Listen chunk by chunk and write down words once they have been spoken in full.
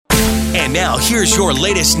And now, here's your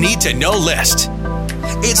latest need-to-know list.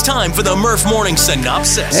 It's time for the Merf Morning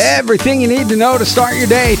Synopsis. Everything you need to know to start your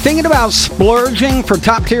day. Thinking about splurging for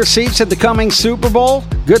top-tier seats at the coming Super Bowl?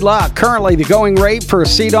 Good luck. Currently, the going rate for a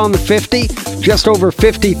seat on the 50, just over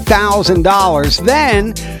 $50,000.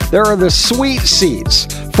 Then, there are the suite seats.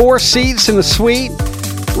 4 seats in the suite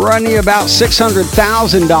run you about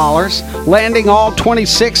 $600,000. Landing all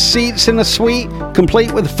 26 seats in the suite, complete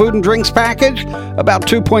with a food and drinks package, about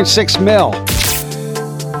 $2.6 million.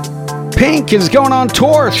 Pink is going on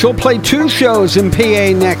tour. She'll play 2 shows in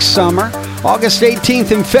PA next summer. August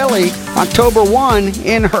 18th in Philly, October 1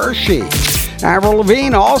 in Hershey. Avril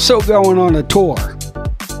Lavigne also going on a tour.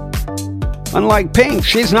 Unlike Pink,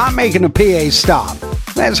 she's not making a PA stop.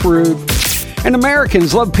 That's rude. And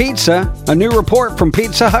Americans love pizza. A new report from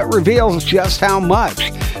Pizza Hut reveals just how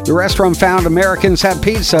much. The restaurant found Americans have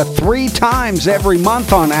pizza 3 times every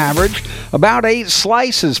month on average, about 8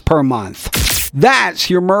 slices per month. That's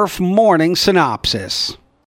your Merf Morning Synopsis.